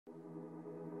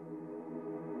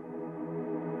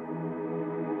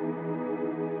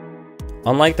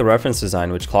Unlike the reference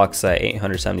design, which clocks at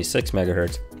 876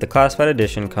 MHz, the classified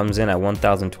edition comes in at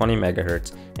 1020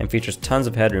 MHz and features tons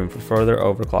of headroom for further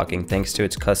overclocking thanks to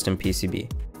its custom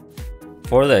PCB.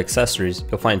 For the accessories,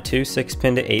 you'll find two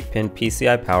 6-pin to 8-pin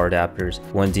PCI power adapters,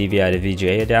 one DVI to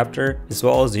VGA adapter, as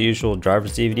well as the usual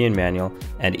driver's DVD and manual,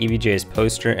 and EVGA's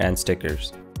poster and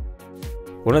stickers.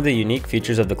 One of the unique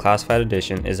features of the classified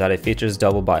edition is that it features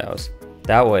double BIOS.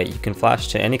 That way, you can flash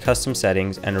to any custom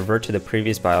settings and revert to the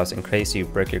previous BIOS in case you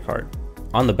brick your card.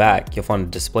 On the back, you'll find a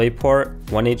display port,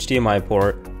 one HDMI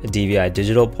port, a DVI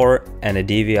digital port, and a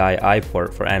DVI-I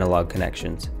port for analog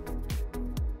connections.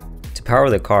 To power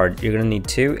the card, you're going to need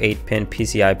two 8-pin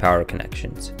PCI power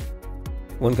connections.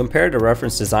 When compared to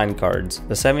reference design cards,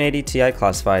 the 780 Ti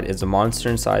classified is a monster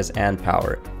in size and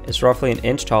power. It's roughly an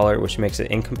inch taller, which makes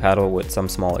it incompatible with some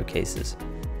smaller cases.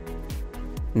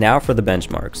 Now for the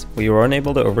benchmarks. We were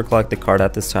unable to overclock the card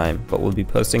at this time, but we'll be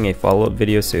posting a follow-up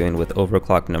video soon with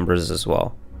overclock numbers as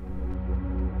well.